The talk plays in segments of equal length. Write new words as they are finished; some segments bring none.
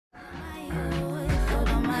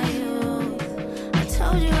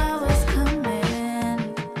told you I was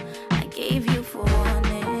coming. I gave you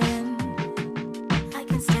forewarning. I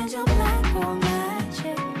can stand your black girl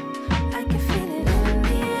magic. I can feel it in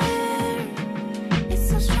the air. It's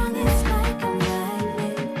so strong, it's like a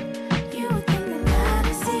magnet. You would think that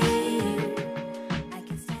I see you. I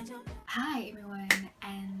can stand your. Hi everyone,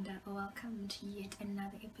 and welcome to yet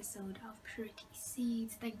another episode of Purity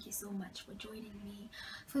Seeds. Thank you so much for joining me.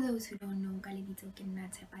 For those who don't know,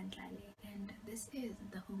 Tshepang Tlale, and this is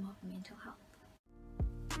the home of mental health.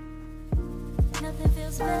 Nothing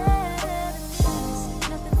feels better than this.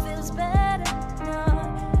 Nothing feels better. No,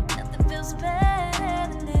 nothing feels better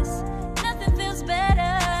than this. Nothing feels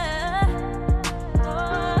better.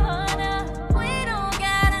 Oh, no, we don't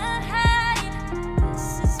gotta hide.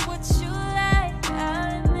 This is what you like. I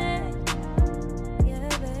admit, yeah,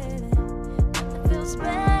 baby. Nothing feels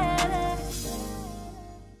better.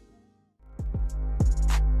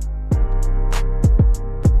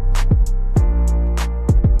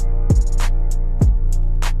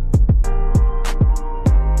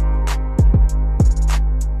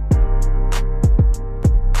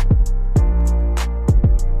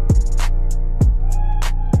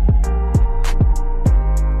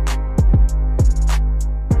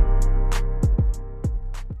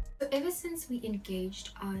 Ever since we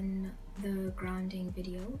engaged on the grounding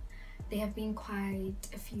video, there have been quite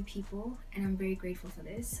a few people, and I'm very grateful for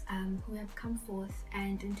this, who have come forth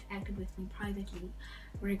and interacted with me privately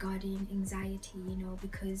regarding anxiety, you know,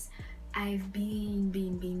 because I've been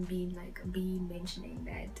mentioning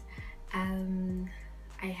that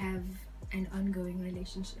I have an ongoing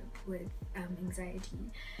relationship with anxiety,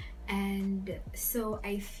 and so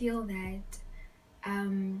I feel that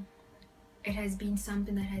it has been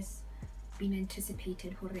something that has been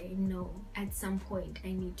anticipated. No, at some point I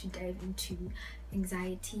need to dive into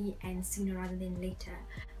anxiety, and sooner rather than later.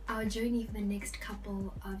 Our journey for the next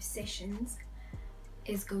couple of sessions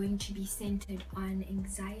is going to be centered on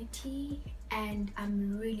anxiety, and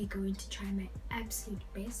I'm really going to try my absolute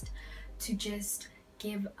best to just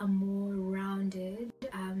give a more rounded,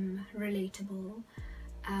 relatable,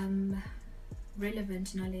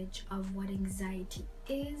 relevant knowledge of what anxiety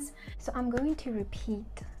is. So I'm going to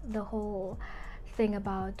repeat the whole thing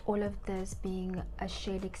about all of this being a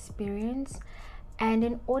shared experience, and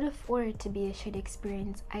in order for it to be a shared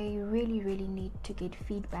experience, I really need to get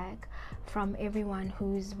feedback from everyone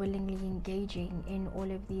who's willingly engaging in all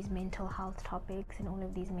of these mental health topics, and all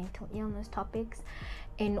of these mental illness topics,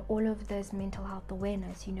 in all of this mental health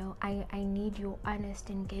awareness. You know, I need your honest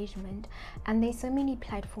engagement, and there's so many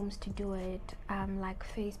platforms to do it, like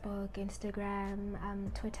Facebook, Instagram,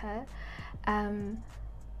 Twitter.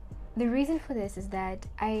 The reason for this is that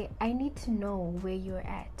I need to know where you're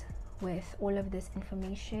at with all of this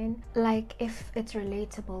information, like if it's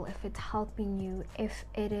relatable, if it's helping you, if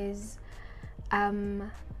it is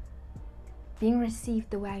being received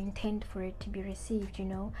the way I intend for it to be received, you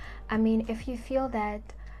know. I mean, if you feel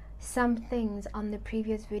that some things on the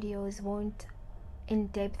previous videos weren't in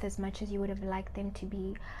depth as much as you would have liked them to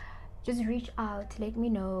be, just reach out, let me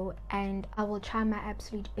know, and I will try my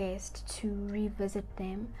absolute best to revisit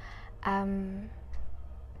them,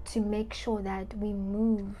 to make sure that we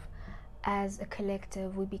move as a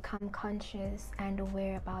collective, we become conscious and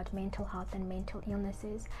aware about mental health and mental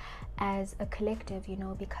illnesses as a collective, you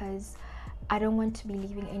know, because I don't want to be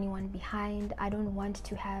leaving anyone behind. I don't want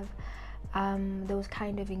to have those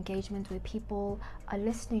kind of engagements where people are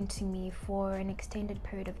listening to me for an extended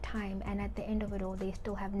period of time, and at the end of it all they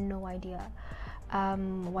still have no idea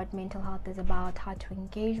what mental health is about, how to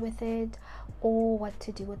engage with it, or what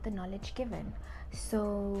to do with the knowledge given.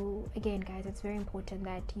 So again, guys, it's very important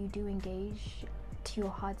that you do engage to your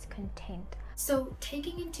heart's content. So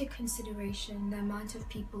taking into consideration the amount of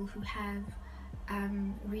people who have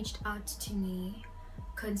reached out to me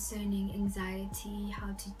concerning anxiety,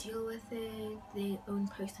 how to deal with it, their own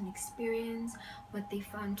personal experience, what they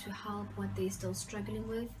found to help, what they're still struggling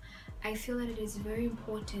with, I feel that it is very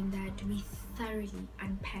important that we thoroughly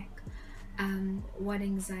unpack what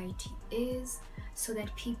anxiety is, so that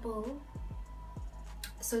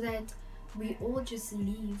we all just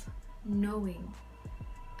leave knowing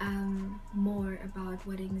more about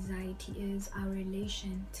what anxiety is, our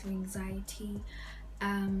relation to anxiety,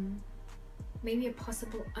 maybe a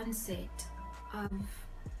possible onset of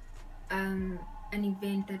an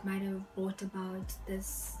event that might have brought about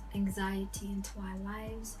this anxiety into our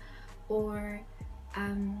lives, or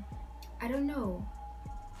I don't know,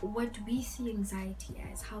 what we see anxiety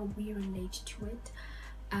as, how we relate to it,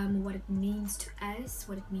 what it means to us,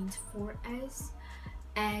 what it means for us,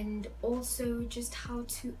 and also just how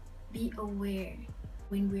to be aware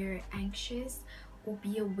when we're anxious or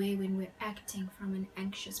be aware when we're acting from an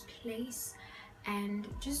anxious place, and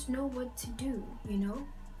just know what to do, you know.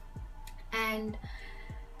 And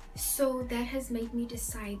so that has made me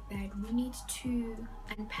decide that we need to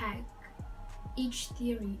unpack each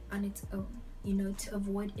theory on its own, you know, to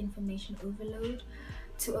avoid information overload,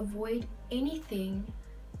 to avoid anything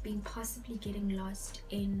being possibly getting lost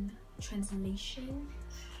in translation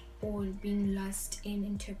or being lost in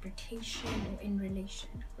interpretation or in relation,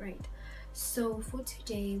 right? So for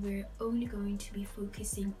today, we're only going to be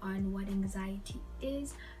focusing on what anxiety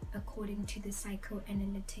is according to the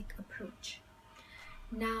psychoanalytic approach.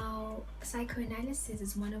 Now, psychoanalysis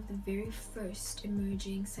is one of the very first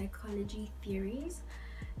emerging psychology theories,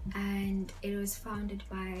 and it was founded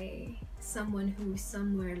by someone who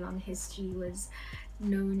somewhere along history was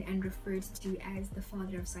known and referred to as the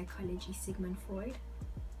father of psychology, Sigmund Freud.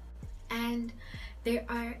 And there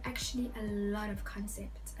are actually a lot of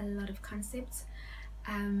concepts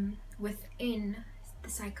within the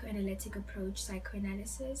psychoanalytic approach,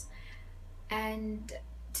 psychoanalysis. And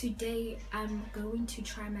today I'm going to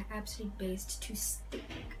try my absolute best to stick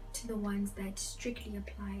to the ones that strictly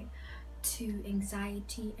apply to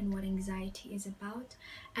anxiety and what anxiety is about.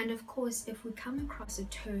 And of course, if we come across a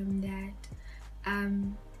term that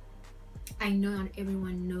I know not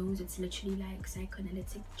everyone knows, it's literally like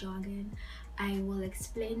psychoanalytic jargon, I will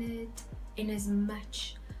explain it in as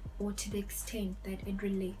much or to the extent that it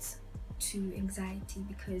relates to anxiety,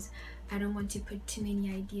 because I don't want to put too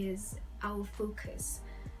many ideas. Our focus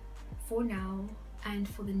for now and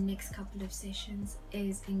for the next couple of sessions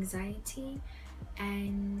is anxiety.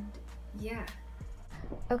 And yeah,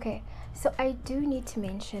 okay, so I do need to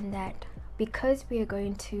mention that because we are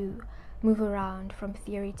going to move around from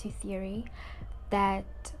theory to theory,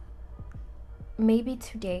 that maybe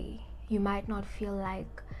today you might not feel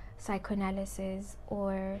like psychoanalysis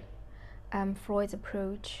or Freud's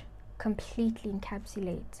approach completely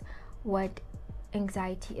encapsulates what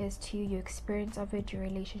anxiety is to you, your experience of it, your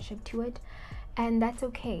relationship to it, and that's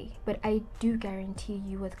okay. But I do guarantee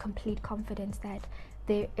you with complete confidence that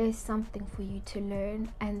there is something for you to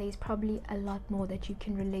learn, and there's probably a lot more that you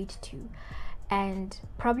can relate to and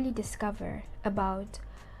probably discover about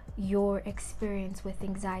your experience with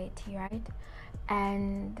anxiety, right?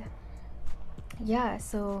 And yeah,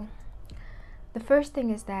 so the first thing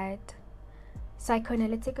is that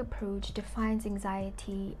psychoanalytic approach defines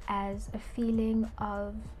anxiety as a feeling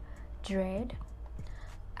of dread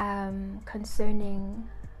concerning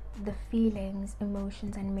the feelings,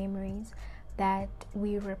 emotions, and memories that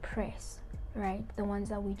we repress, right? The ones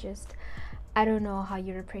that we just, I don't know how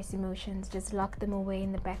you repress emotions, just lock them away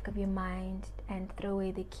in the back of your mind and throw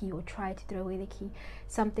away the key, or try to throw away the key.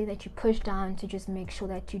 Something that you push down to just make sure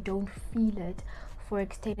that you don't feel it for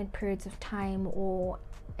extended periods of time, or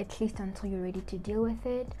at least until you're ready to deal with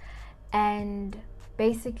it. And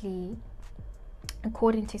basically,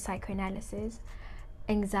 according to psychoanalysis,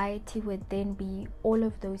 anxiety would then be all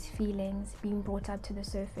of those feelings being brought up to the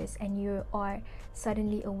surface, and you are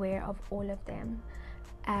suddenly aware of all of them.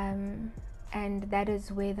 And that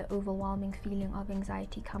is where the overwhelming feeling of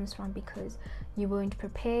anxiety comes from, because you weren't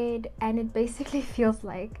prepared, and it basically feels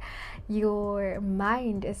like your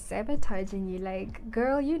mind is sabotaging you, like,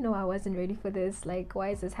 girl, you know I wasn't ready for this, like, why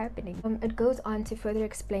is this happening? It goes on to further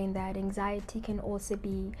explain that anxiety can also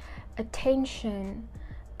be a tension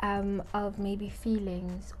of maybe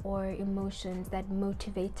feelings or emotions that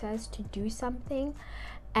motivate us to do something.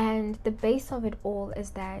 And the base of it all is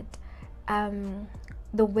that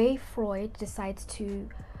the way Freud decides to,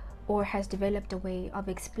 or has developed a way of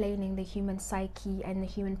explaining the human psyche and the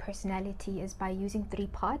human personality, is by using three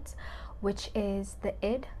parts, which is the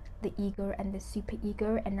id, the ego, and the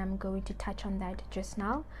superego, and I'm going to touch on that just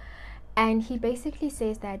now. And he basically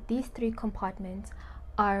says that these three compartments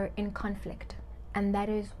are in conflict, and that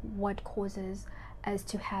is what causes us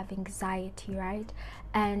to have anxiety, right?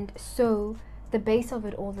 And so the base of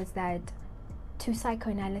it all is that to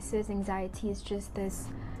psychoanalysis, anxiety is just this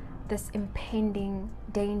impending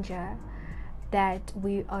danger that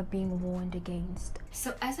we are being warned against.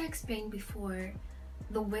 So as I explained before,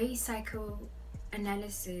 the way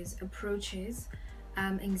psychoanalysis approaches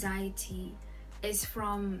anxiety is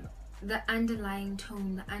from the underlying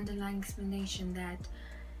tone, the underlying explanation that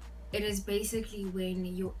it is basically when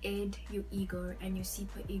your id, your ego, and your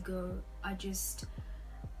superego are just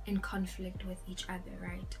in conflict with each other,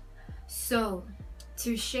 right? So,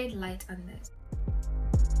 to shed light on this,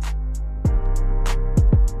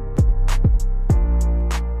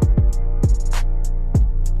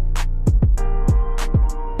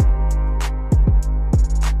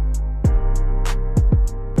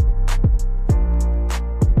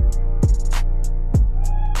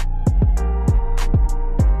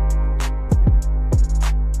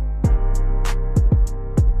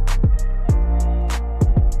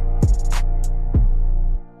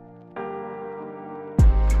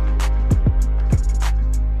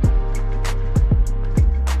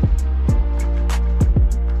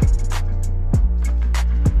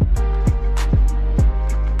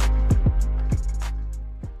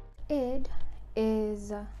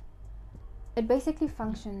 it basically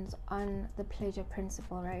functions on the pleasure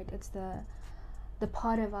principle, right? It's the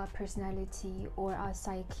part of our personality or our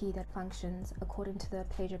psyche that functions according to the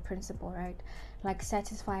pleasure principle, right? Like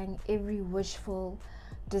satisfying every wishful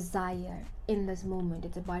desire in this moment.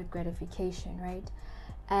 It's about gratification, right?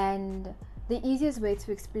 And the easiest way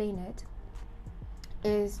to explain it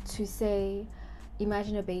is to say,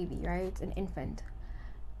 imagine a baby, right? An infant.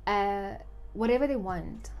 Whatever they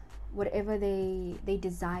want, whatever they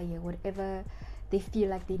desire, whatever they feel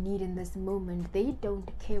like they need in this moment, they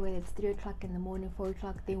don't care whether it's 3 o'clock in the morning, 4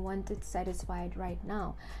 o'clock. They want it satisfied right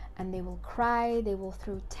now, and they will cry, they will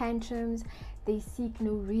throw tantrums, they seek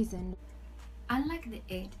no reason. Unlike the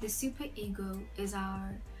id, the superego is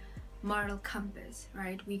our moral compass,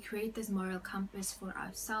 right? We create this moral compass for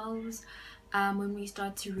ourselves when we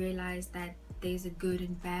start to realize that there's a good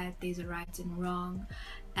and bad, there's a right and wrong,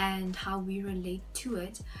 and how we relate to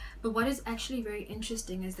it. But what is actually very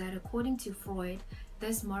interesting is that according to Freud,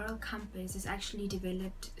 this moral compass is actually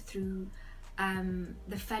developed through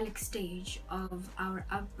the phallic stage of our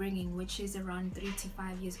upbringing, which is around 3 to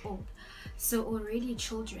 5 years old. So already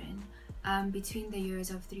children between the years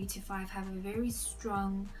of 3 to 5 have a very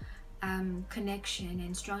strong connection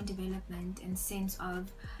and strong development and sense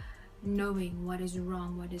of knowing what is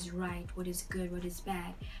wrong, what is right, what is good, what is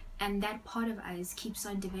bad. And that part of us keeps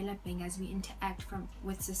on developing as we interact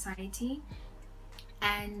with society,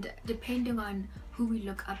 and depending on who we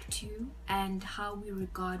look up to and how we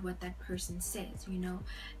regard what that person says, you know,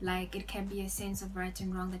 like it can be a sense of right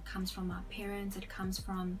and wrong that comes from our parents, that comes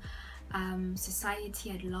from society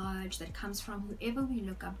at large, that comes from whoever we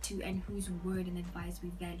look up to and whose word and advice we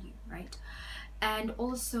value, right? And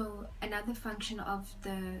also another function of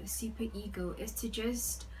the superego is to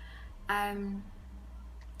just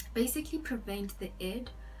basically prevent the id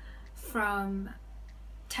from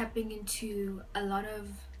tapping into a lot of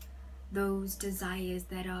those desires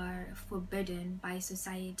that are forbidden by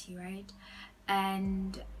society, right?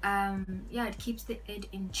 And yeah, it keeps the id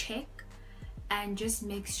in check and just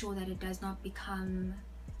makes sure that it does not become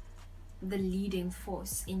the leading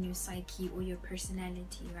force in your psyche or your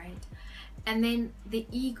personality, right? And then the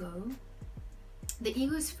ego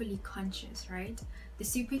is fully conscious, right? The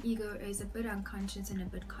superego is a bit unconscious and a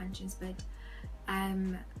bit conscious, but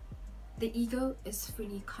the ego is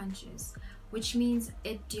fully conscious, which means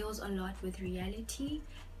it deals a lot with reality,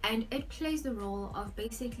 and it plays the role of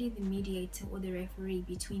basically the mediator or the referee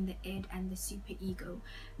between the id and the superego,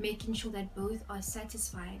 making sure that both are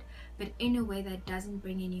satisfied, but in a way that doesn't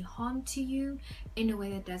bring any harm to you, in a way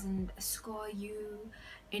that doesn't scar you,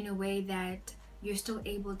 in a way that you're still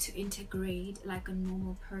able to integrate like a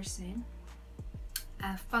normal person,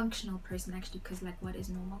 a functional person actually, because like what is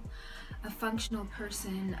normal? A functional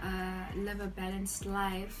person, live a balanced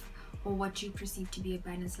life, or what you perceive to be a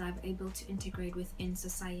balanced life, able to integrate within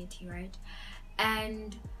society, right?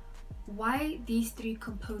 And why these three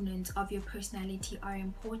components of your personality are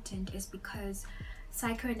important is because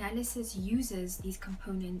psychoanalysis uses these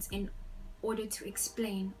components in order to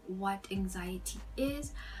explain what anxiety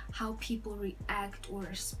is, how people react or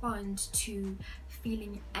respond to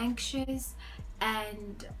feeling anxious,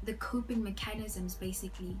 and the coping mechanisms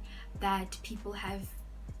basically that people have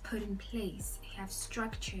put in place, have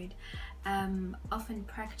structured, often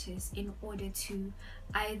practice in order to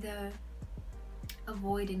either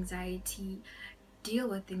avoid anxiety, deal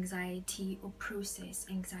with anxiety, or process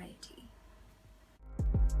anxiety.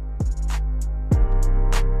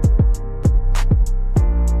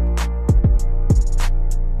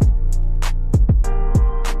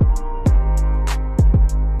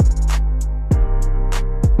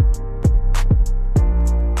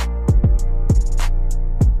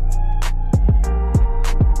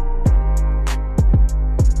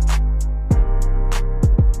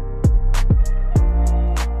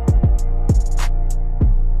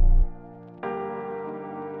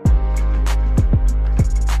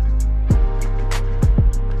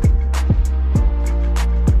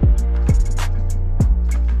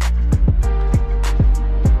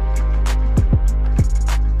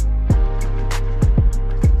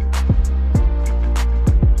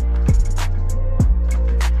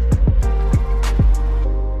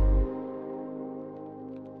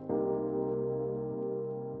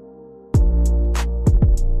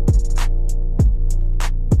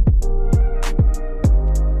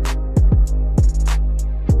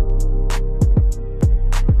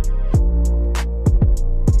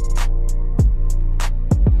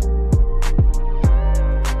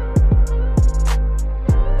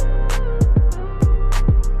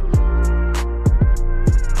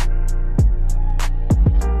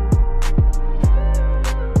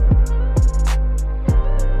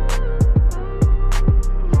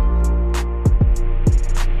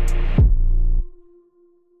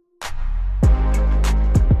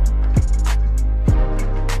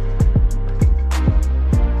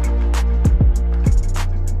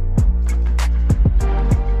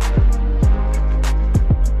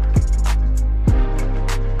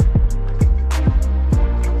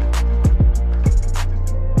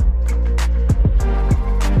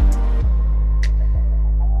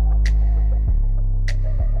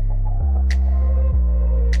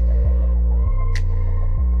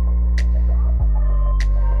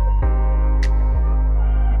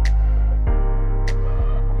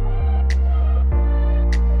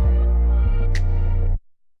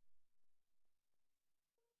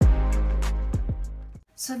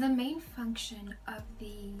 So the main function of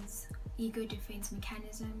these ego defense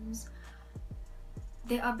mechanisms,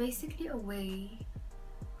 they are basically a way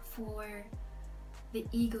for the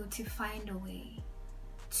ego to find a way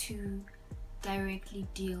to directly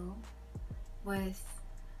deal with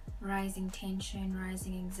rising tension,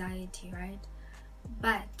 rising anxiety, right?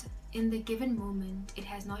 But in the given moment, it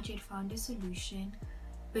has not yet found a solution,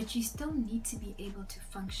 but you still need to be able to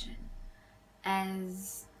function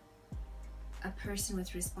as a person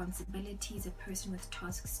with responsibilities, a person with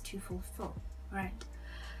tasks to fulfill, right?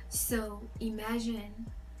 So imagine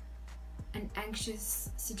an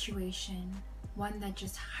anxious situation, one that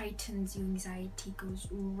just heightens your anxiety, goes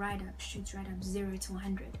right up, shoots right up, 0 to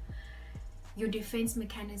 100. Your defense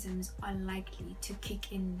mechanisms are likely to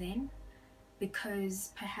kick in then,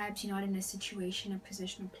 because perhaps you're not in a situation, a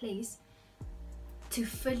position, or place to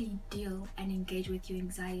fully deal and engage with your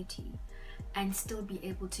anxiety and still be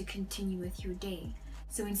able to continue with your day.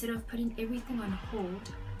 So instead of putting everything on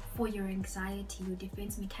hold for your anxiety, your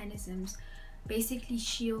defense mechanisms basically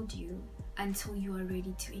shield you until you are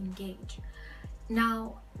ready to engage.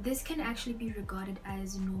 Now, this can actually be regarded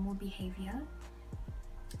as normal behavior,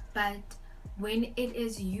 but when it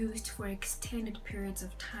is used for extended periods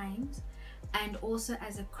of time and also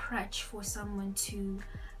as a crutch for someone to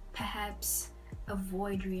perhaps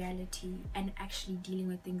avoid reality and actually dealing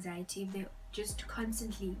with anxiety, if they're just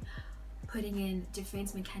constantly putting in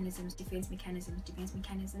defense mechanisms,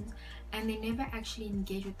 and they never actually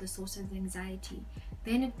engage with the source of the anxiety,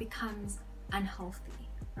 then it becomes unhealthy,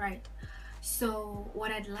 right? So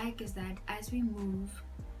what I'd like is that as we move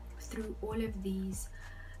through all of these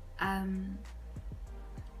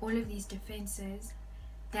defenses,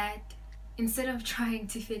 that instead of trying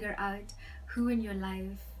to figure out who in your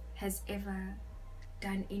life has ever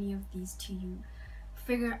done any of these to you,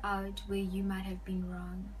 figure out where you might have been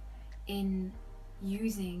wrong in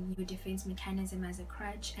using your defense mechanism as a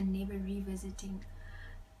crutch and never revisiting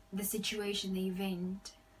the situation, the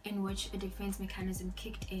event in which a defense mechanism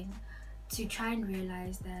kicked in, to try and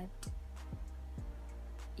realize that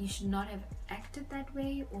you should not have acted that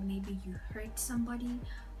way, or maybe you hurt somebody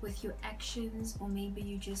with your actions, or maybe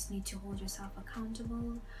you just need to hold yourself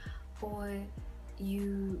accountable, or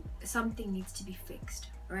something needs to be fixed,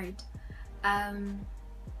 right?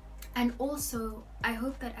 And also I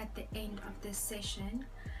hope that at the end of this session,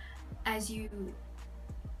 as you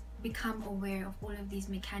become aware of all of these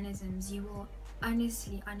mechanisms, you will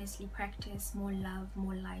honestly practice more love,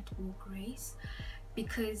 more light, more grace,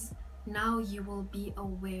 because now you will be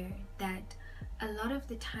aware that a lot of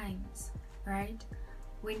the times, right,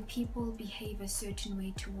 when people behave a certain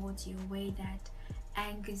way towards you, a way that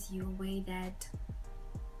angers you, a way that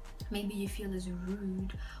maybe you feel is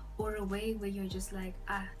rude, or a way where you're just like,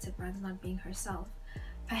 Tshepang's not being herself,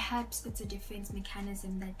 perhaps it's a defense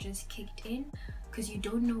mechanism that just kicked in because you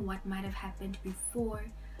don't know what might have happened before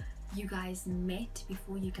you guys met,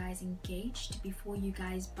 before you guys engaged, before you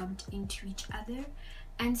guys bumped into each other.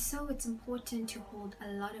 And so it's important to hold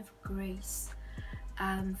a lot of grace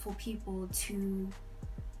for people to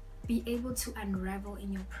be able to unravel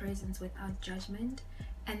in your presence without judgment,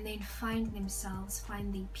 and then find themselves,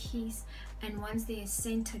 find their peace, and once they are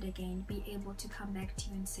centered again, be able to come back to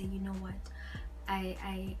you and say, you know what,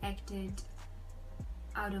 I acted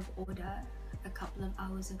out of order a couple of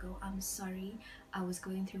hours ago, I'm sorry, I was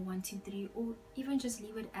going through 1, 2, 3, or even just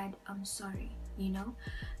leave it at I'm sorry, you know.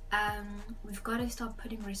 We've got to stop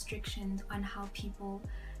putting restrictions on how people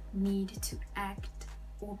need to act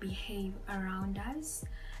or behave around us.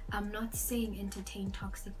 I'm not saying entertain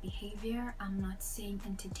toxic behavior, I'm not saying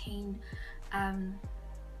entertain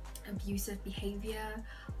abusive behavior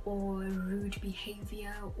or rude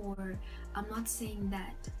behavior, or I'm not saying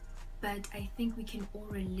that, but I think we can all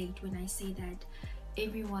relate when I say that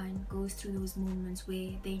everyone goes through those moments where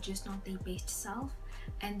they're just not their best self,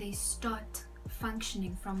 and they start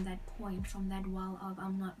functioning from that point, from that well of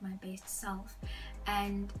I'm not my best self.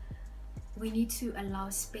 And we need to allow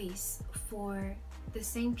space for the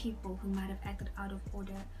same people who might have acted out of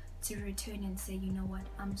order to return and say, you know what,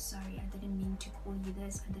 I'm sorry, I didn't mean to call you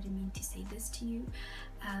this, I didn't mean to say this to you,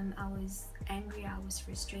 I was angry, I was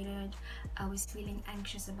frustrated, I was feeling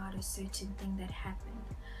anxious about a certain thing that happened.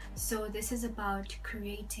 So this is about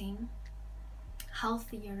creating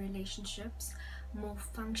healthier relationships, more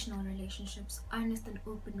functional relationships, honest and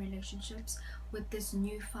open relationships with this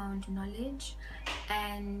newfound knowledge.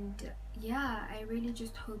 And yeah, I really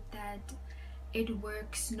just hope that it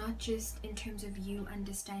works not just in terms of you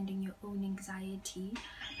understanding your own anxiety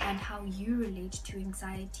and how you relate to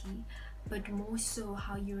anxiety, but more so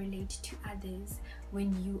how you relate to others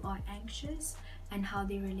when you are anxious and how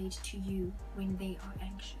they relate to you when they are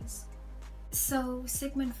anxious. So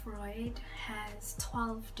Sigmund Freud has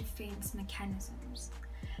 12 defense mechanisms,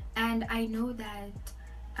 and I know that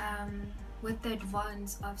with the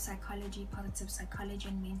advance of psychology, positive psychology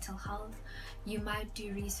and mental health, you might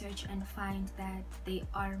do research and find that there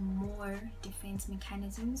are more defense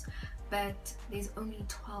mechanisms, but there's only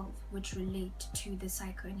 12 which relate to the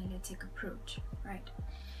psychoanalytic approach, right?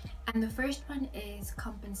 And the first one is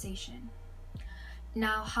compensation.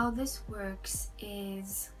 Now, how this works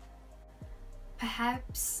is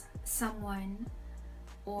perhaps someone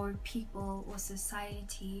or people or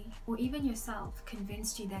society or even yourself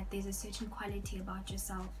convinced you that there's a certain quality about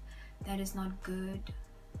yourself that is not good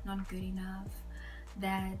enough,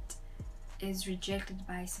 that is rejected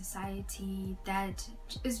by society, that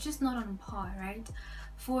is just not on par, right?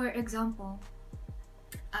 For example,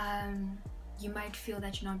 you might feel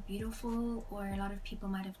that you're not beautiful, or a lot of people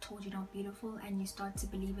might have told you you're not beautiful, and you start to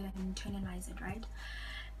believe it and internalize it, right?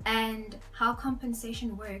 And how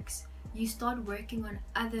compensation works, you start working on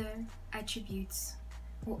other attributes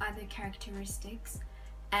or other characteristics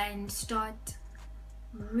and start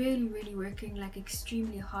really working like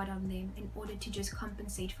extremely hard on them in order to just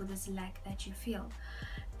compensate for this lack that you feel.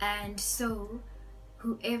 And so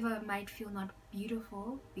whoever might feel not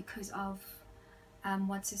beautiful because of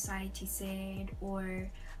what society said or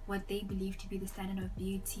what they believe to be the standard of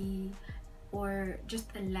beauty, or just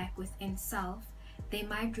a lack within self, they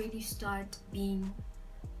might really start being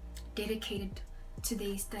dedicated to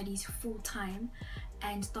their studies full time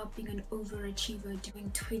and stop being an overachiever,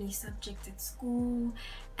 doing 20 subjects at school.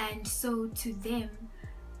 And so to them,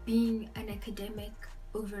 being an academic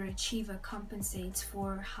overachiever compensates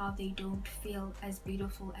for how they don't feel as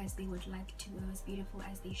beautiful as they would like to, or as beautiful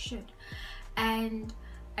as they should. And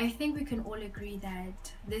I think we can all agree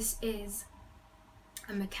that this is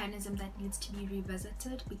a mechanism that needs to be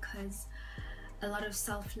revisited, because a lot of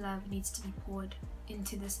self-love needs to be poured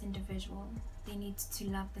into this individual. They need to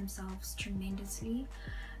love themselves tremendously.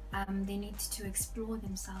 They need to explore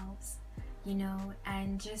themselves, you know,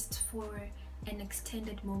 and just for an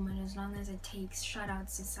extended moment, as long as it takes, shut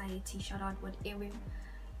out society, shut out what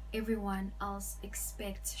everyone else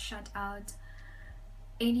expects, shut out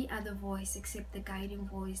any other voice except the guiding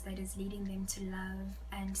voice that is leading them to love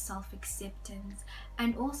and self-acceptance,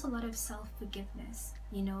 and also a lot of self-forgiveness,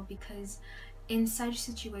 you know, because in such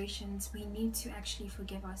situations we need to actually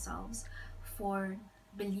forgive ourselves for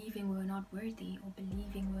believing we were not worthy, or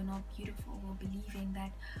believing we were not beautiful, or believing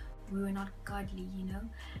that we were not godly, you know.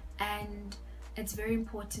 And it's very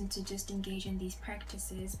important to just engage in these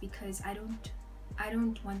practices, because I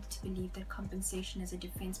don't want to believe that compensation is a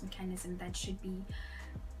defense mechanism that should be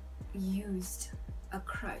used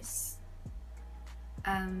across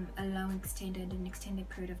a long extended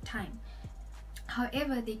period of time.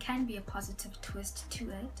 However, there can be a positive twist to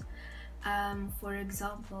it. For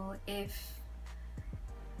example, if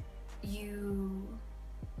you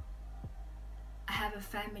have a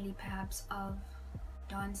family perhaps of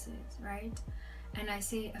dancers, right? And I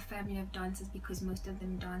say a family of dancers because most of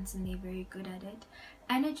them dance and they're very good at it,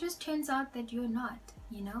 and it just turns out that you're not,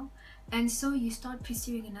 you know. And so you start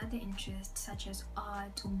pursuing another interest such as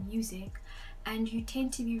art or music, and you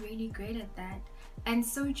tend to be really great at that. And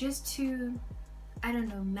so just to, I don't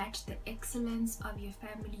know, match the excellence of your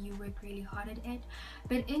family, you work really hard at it,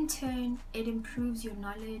 but in turn it improves your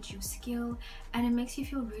knowledge, your skill, and it makes you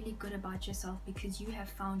feel really good about yourself because you have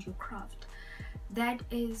found your craft. That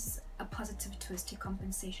is a positive twist to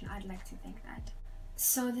compensation. I'd like to think that.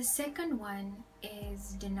 So the second one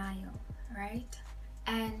is denial, right?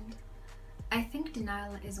 And I think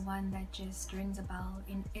denial is one that just rings a bell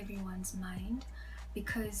in everyone's mind,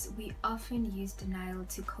 because we often use denial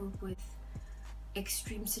to cope with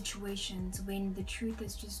extreme situations when the truth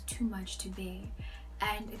is just too much to bear,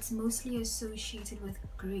 and it's mostly associated with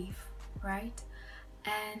grief, right?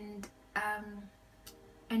 And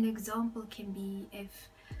an example can be if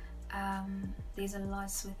there's a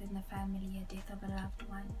loss within the family, a death of a loved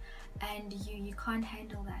one, and you can't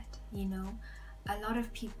handle that, you know. A lot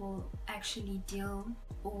of people actually deal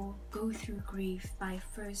or go through grief by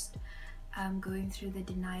first going through the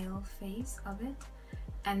denial phase of it,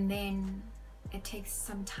 and then it takes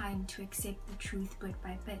some time to accept the truth bit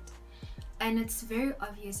by bit. And it's very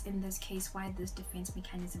obvious in this case why this defense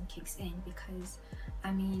mechanism kicks in, because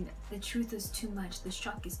I mean, the truth is too much, the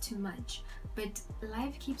shock is too much, but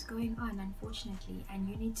life keeps going on, unfortunately, and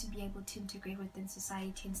you need to be able to integrate within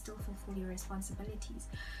society and still fulfill your responsibilities.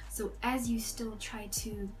 So as you're trying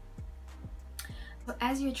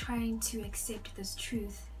to accept this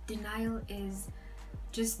truth, denial is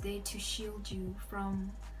just there to shield you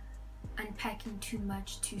from unpacking too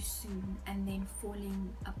much too soon and then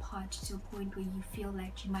falling apart to a point where you feel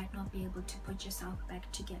like you might not be able to put yourself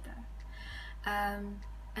back together.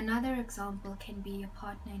 Another example can be a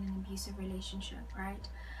partner in an abusive relationship, right?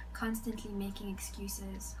 Constantly making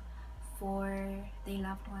excuses for their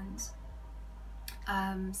loved ones,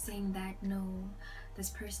 saying that no, this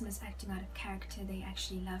person is acting out of character, they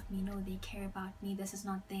actually love me, no, they care about me, this is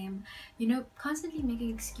not them, you know, constantly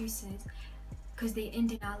making excuses because they're in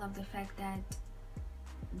denial of the fact that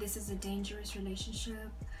this is a dangerous relationship,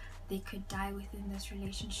 they could die within this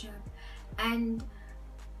relationship. And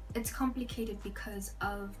it's complicated because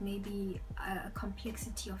of maybe a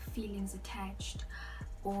complexity of feelings attached,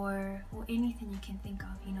 or anything you can think of,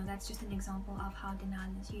 you know. That's just an example of how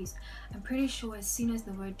denial is used. I'm pretty sure as soon as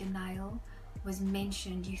the word denial was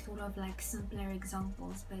mentioned, you thought of like simpler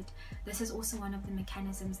examples, but this is also one of the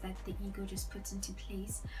mechanisms that the ego just puts into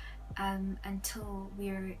place until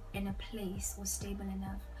we're in a place or stable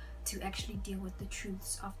enough to actually deal with the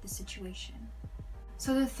truths of the situation.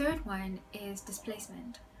 So the third one is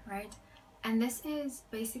displacement, right? And this is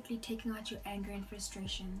basically taking out your anger and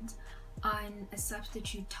frustrations on a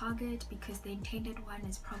substitute target because the intended one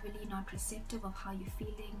is probably not receptive of how you're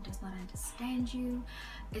feeling, does not understand you,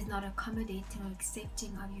 is not accommodating or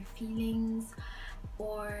accepting of your feelings,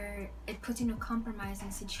 or it puts you in a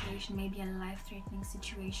compromising situation, maybe a life-threatening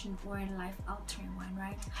situation or a life-altering one,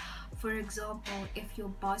 right? For example, if your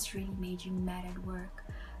boss really made you mad at work,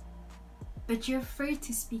 but you're afraid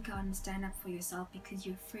to speak out and stand up for yourself because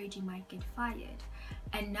you're afraid you might get fired,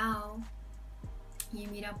 and now you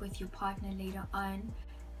meet up with your partner later on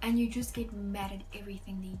and you just get mad at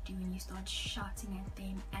everything they do and you start shouting at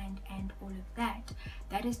them and all of that.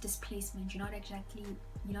 That is displacement. You're not exactly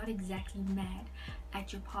mad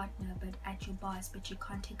at your partner but at your boss, but you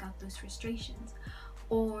can't take out those frustrations.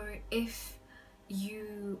 Or if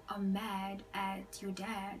you are mad at your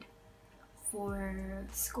dad for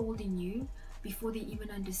scolding you before they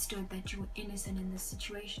even understood that you were innocent in this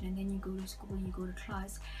situation, and then you go to school, you go to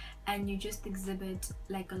class, and you just exhibit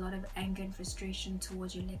like a lot of anger and frustration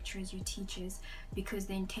towards your lecturers, your teachers, because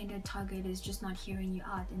the intended target is just not hearing you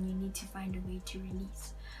out and you need to find a way to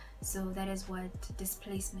release. So that is what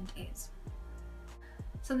displacement is.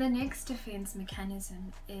 So the next defense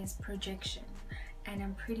mechanism is projection, and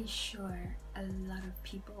I'm pretty sure a lot of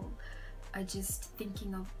people are just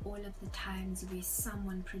thinking of all of the times where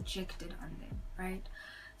someone projected on them, right?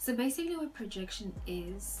 So basically what projection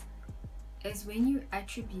is when you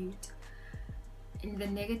attribute in the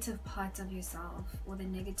negative parts of yourself or the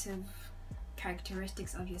negative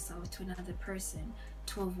characteristics of yourself to another person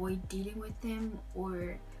to avoid dealing with them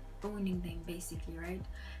or owning them, basically, right?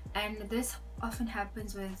 And this often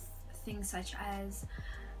happens with things such as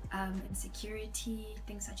insecurity,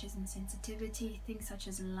 things such as insensitivity, things such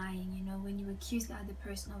as lying. You know, when you accuse the other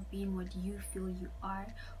person of being what you feel you are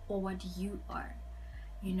or what you are,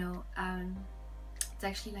 you know, it's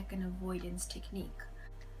actually like an avoidance technique.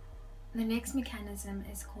 The next mechanism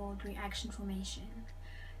is called reaction formation.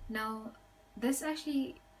 Now this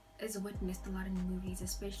actually is witnessed a lot in movies,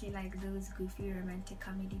 especially like those goofy romantic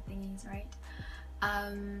comedy thingies, right?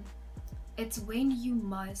 It's when you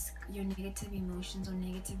mask your negative emotions or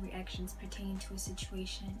negative reactions pertaining to a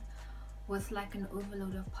situation with like an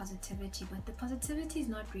overload of positivity, but the positivity is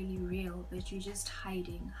not really real, but you're just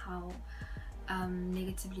hiding how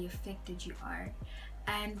negatively affected you are.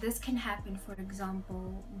 And this can happen, for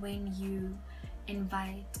example, when you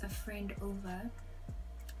invite a friend over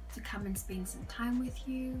to come and spend some time with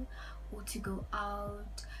you, or to go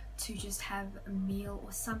out to just have a meal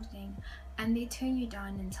or something, and they turn you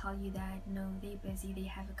down and tell you that no, they're busy, they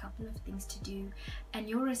have a couple of things to do, and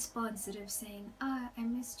your response, instead of saying I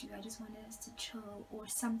missed you, I just wanted us to chill or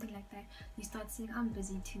something like that, you start saying I'm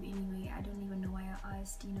busy too anyway, I don't even know why I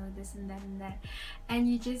asked, you know, this and that,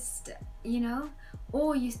 and you just, you know,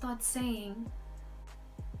 or you start saying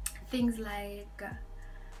things like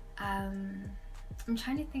I'm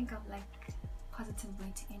trying to think of like positive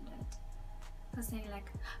way to end it. I was saying like,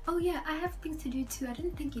 oh yeah, I have things to do too, I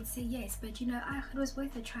didn't think you'd say yes, but you know, it was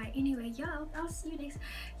worth a try anyway, yeah, I'll see you next,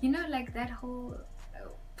 you know, like that whole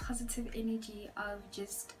positive energy of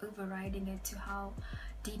just overriding it to how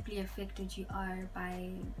deeply affected you are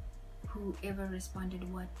by whoever responded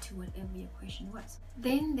to whatever your question was.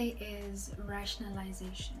 Then there is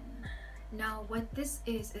rationalization. Now what this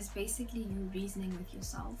is basically you reasoning with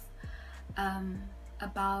yourself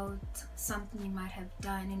about something you might have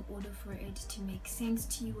done in order for it to make sense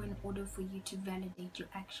to you, in order for you to validate your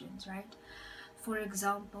actions, right? For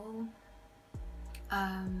example,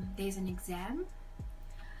 there's an exam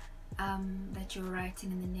that you're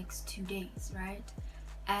writing in the next 2 days, right?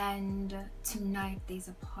 And tonight there's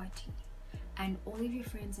a party and all of your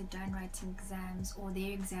friends are done writing exams, or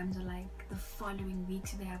their exams are like the following week,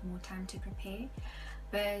 so they have more time to prepare,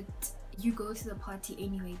 but you go to the party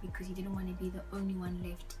anyway because you didn't want to be the only one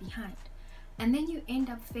left behind. And then you end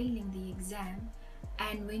up failing the exam,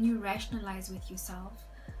 and when you rationalize with yourself,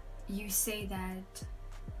 you say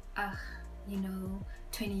that, you know,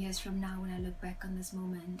 20 years from now when I look back on this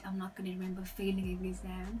moment, I'm not going to remember failing an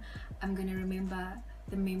exam. I'm going to remember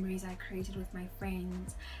the memories I created with my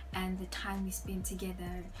friends and the time we spent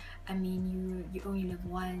together. I mean, you only live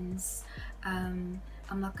once. I'm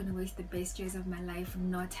not going to waste the best years of my life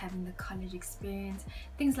not having the college experience.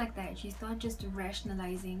 Things like that. You start just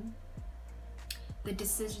rationalizing the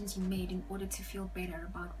decisions you made in order to feel better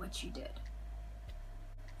about what you did.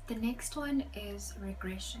 The next one is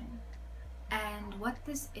regression. And what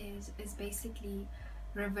this is basically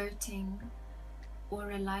reverting or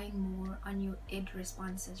relying more on your id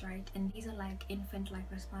responses, right? And these are like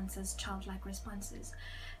infant-like responses, childlike responses.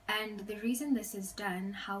 And the reason this is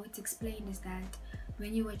done, how it's explained, is that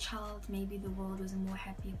when you were a child, maybe the world was a more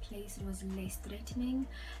happier place, it was less threatening,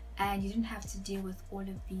 and you didn't have to deal with all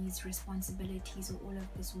of these responsibilities or all of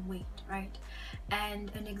this weight, right?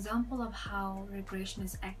 And an example of how regression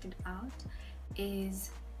is acted out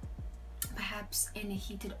is perhaps in a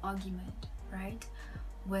heated argument, right,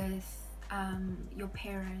 with your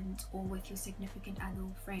parent or with your significant other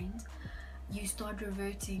or friend. You start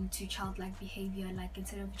reverting to childlike behavior, like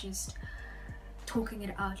instead of just talking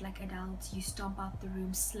it out like adults, you stomp out the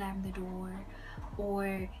room, slam the door,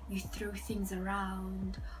 or you throw things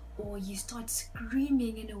around, or you start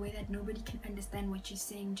screaming in a way that nobody can understand what you're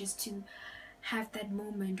saying, just to have that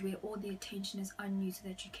moment where all the attention is on you so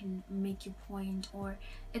that you can make your point. Or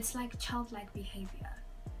it's like childlike behavior.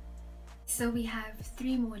 So we have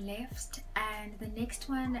 3 more left, and the next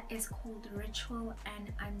one is called ritual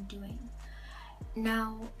and undoing.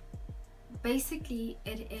 Now basically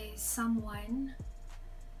it is someone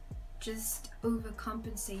just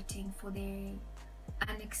overcompensating for their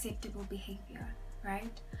unacceptable behavior,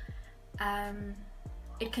 right?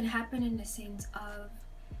 It can happen in the sense of,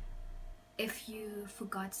 if you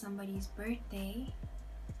forgot somebody's birthday,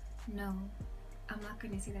 no, I'm not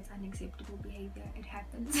going to say that's unacceptable behavior, it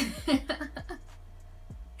happens.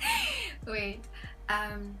 Wait,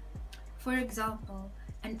 for example,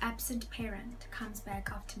 an absent parent comes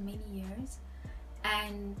back after many years,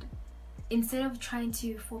 and instead of trying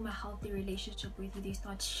to form a healthy relationship with you, they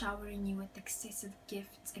start showering you with excessive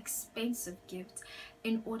gifts, expensive gifts,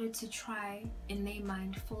 in order to try, in their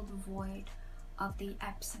mind, fill the void of the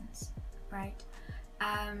absence, right?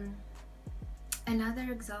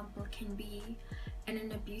 Another example can be in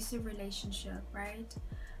an abusive relationship, right?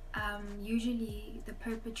 Usually the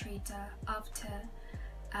perpetrator, after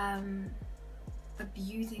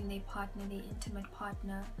abusing their partner, their intimate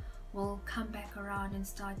partner, will come back around and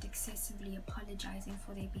start excessively apologizing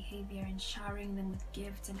for their behavior and showering them with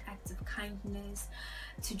gifts and acts of kindness,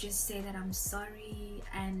 to just say that I'm sorry,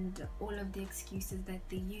 and all of the excuses that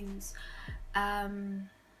they use.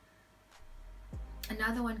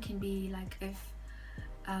 Another one can be like if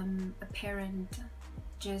a parent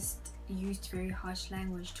just used very harsh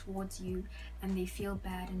language towards you and they feel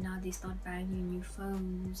bad, and now they start buying you new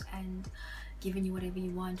phones and giving you whatever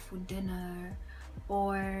you want for dinner.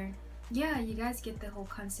 Or yeah, you guys get the whole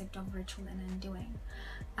concept of ritual and undoing.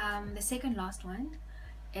 The second last one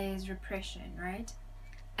is repression, right?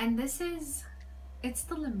 And this is, it's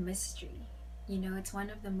still a mystery, you know, it's one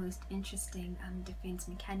of the most interesting defense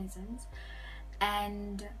mechanisms,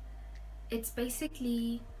 and it's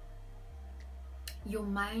basically your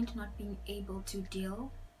mind not being able to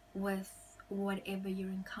deal with whatever you're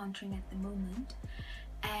encountering at the moment,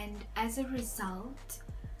 and as a result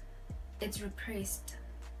it's repressed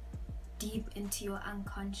deep into your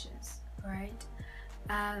unconscious, right?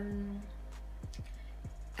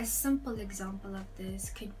 A simple example of this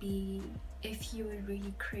could be if you were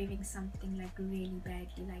really craving something like really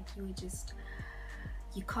badly, like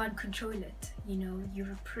you can't control it, you know, you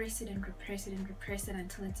repress it and repress it and repress it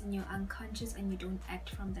until it's in your unconscious and you don't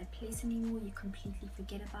act from that place anymore, you completely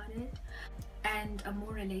forget about it. And a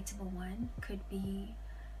more relatable one could be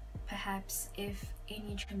perhaps if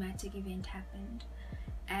any traumatic event happened,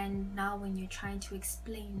 and now when you're trying to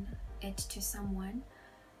explain it to someone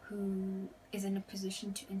who is in a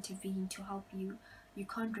position to intervene to help you, you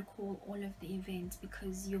can't recall all of the events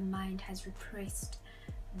because your mind has repressed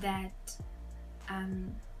that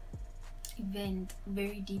event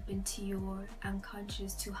very deep into your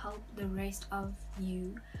unconscious to help the rest of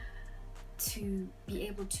you to be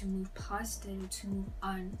able to move past it or to move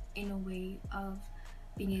on in a way of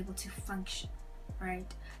being able to function,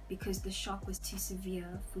 right? Because the shock was too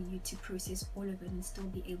severe for you to process all of it and still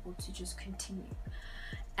be able to just continue.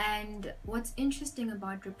 And what's interesting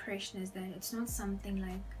about repression is that it's not something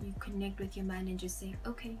like you connect with your mind and just say,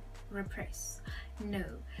 okay, repress. No,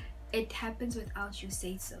 it happens without you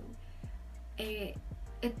say so.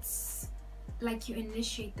 It's like you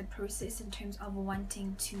initiate the process in terms of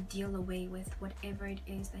wanting to deal away with whatever it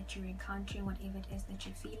is that you're encountering, whatever it is that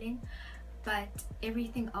you're feeling. But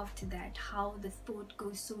everything after that, how the thought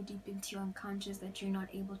goes so deep into your unconscious that you're not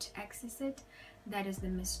able to access it, that is the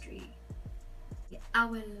mystery.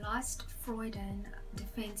 Our last Freudian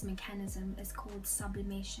defense mechanism is called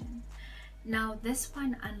sublimation. Now this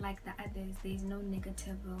one, unlike the others, there's no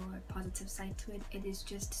negative or positive side to it. It is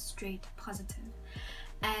just straight positive.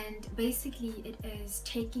 And basically it is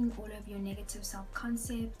taking all of your negative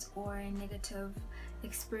self-concepts or negative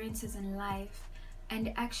experiences in life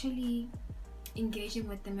and actually engaging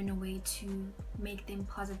with them in a way to make them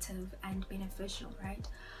positive and beneficial, right?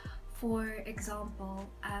 For example,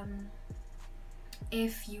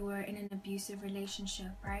 if you were in an abusive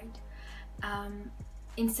relationship, right?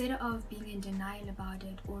 Instead of being in denial about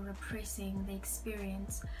it or repressing the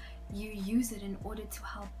experience, you use it in order to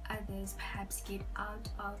help others perhaps get out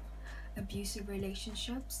of abusive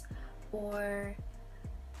relationships, or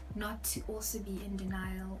not to also be in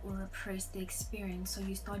denial or repress the experience. So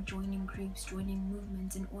you start joining groups, joining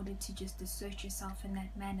movements in order to just assert yourself in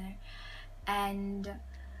that manner. And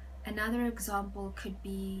another example could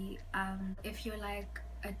be if you're like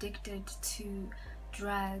addicted to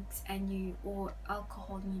drugs and or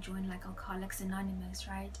alcohol and you join like Alcoholics Anonymous,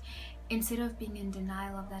 right? Instead of being in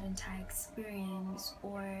denial of that entire experience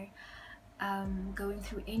or going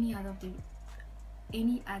through any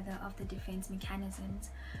other of the defense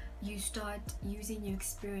mechanisms, you start using your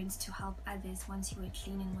experience to help others once you are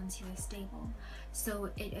clean and once you are stable. So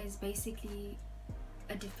it is basically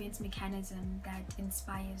a defense mechanism that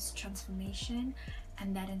inspires transformation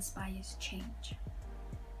and that inspires change.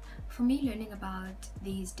 For me, learning about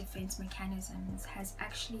these defense mechanisms has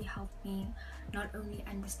actually helped me not only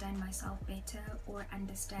understand myself better or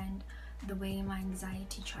understand the way my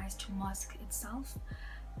anxiety tries to mask itself,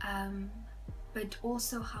 but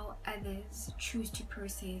also how others choose to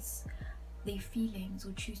process their feelings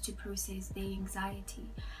or choose to process their anxiety.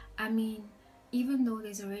 I mean, even though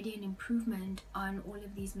there's already an improvement on all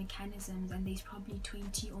of these mechanisms and there's probably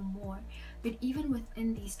 20 or more, but even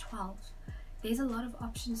within these 12, there's a lot of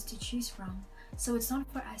options to choose from. So it's not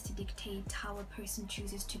for us to dictate how a person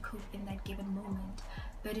chooses to cope in that given moment,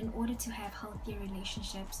 but in order to have healthier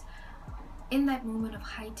relationships in that moment of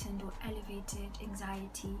heightened or elevated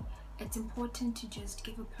anxiety, it's important to just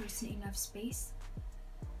give a person enough space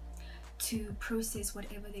to process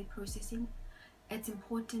whatever they're processing. It's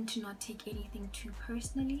important to not take anything too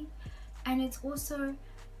personally, and it's also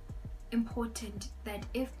important that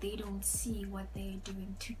if they don't see what they're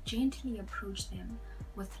doing, to gently approach them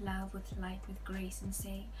with love, with light, with grace, and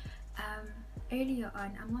say, earlier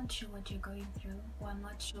on, I'm not sure what you're going through, or I'm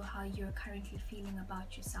not sure how you're currently feeling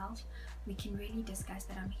about yourself. We can really discuss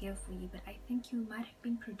that. I'm here for you, but I think you might have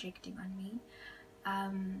been projecting on me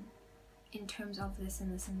in terms of this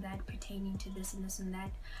and this and that, pertaining to this and this and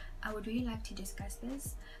that. I would really like to discuss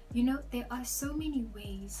this. You know, there are so many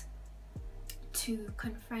ways to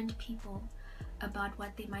confront people about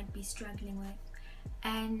what they might be struggling with,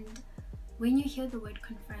 and when you hear the word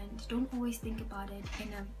confront, don't always think about it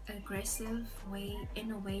in an aggressive way,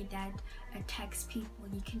 in a way that attacks people.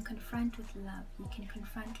 You can confront with love, you can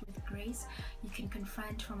confront with grace, you can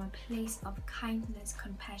confront from a place of kindness,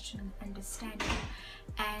 compassion, understanding.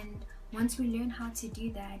 And once we learn how to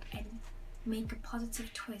do that and make a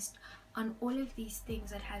positive twist on all of these things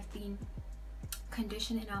that have been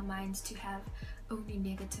conditioned in our minds to have only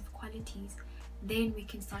negative qualities, then we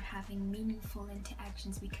can start having meaningful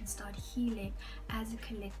interactions. We can start healing as a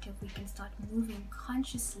collective. We can start moving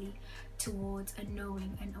consciously towards a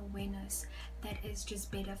knowing and awareness that is just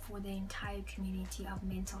better for the entire community of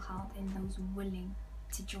mental health and those willing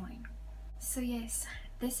to join. So yes,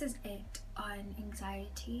 this is it on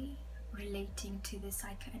anxiety relating to the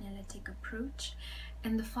psychoanalytic approach.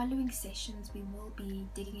 In the following sessions, we will be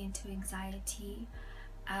digging into anxiety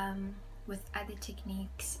with other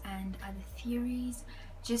techniques and other theories,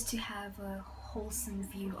 just to have a wholesome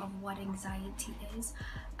view of what anxiety is.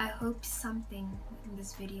 I hope something in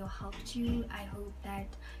this video helped you. I hope that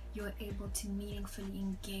you're able to meaningfully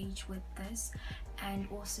engage with this and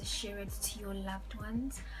also share it to your loved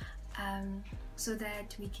ones. so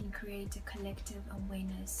that we can create a collective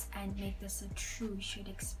awareness and make this a true shared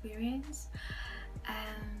experience.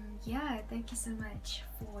 Yeah, thank you so much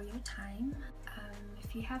for your time.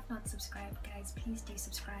 If you have not subscribed, guys, please do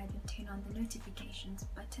subscribe and turn on the notifications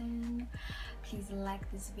button. Please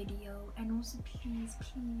like this video, and also please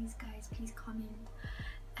guys, please comment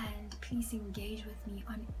and please engage with me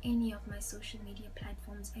on any of my social media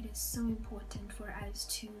platforms. It is so important for us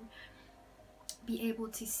to be able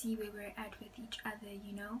to see where we're at with each other,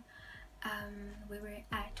 you know, where we're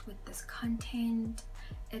at with this content.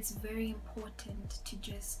 It's very important to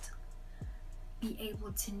just be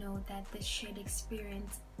able to know that the shared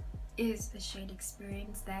experience is a shared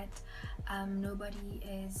experience, that nobody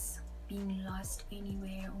is being lost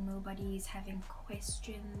anywhere or nobody is having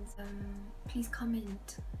questions. Please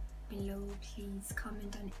comment below, please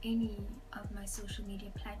comment on any of my social media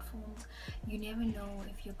platforms. You never know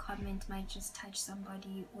if your comment might just touch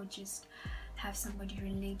somebody or just have somebody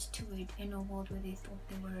relate to it in a world where they thought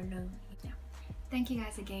they were alone. Yeah. Thank you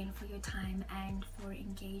guys again for your time and for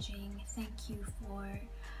engaging. Thank you for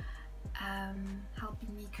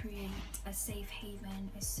helping me create a safe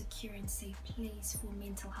haven, a secure and safe place for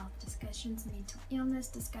mental health discussions, mental illness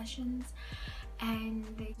discussions.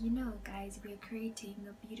 And you know, guys, we're creating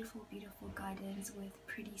a beautiful gardens with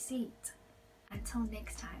pretty seeds. Until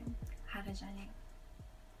next time, have a jale.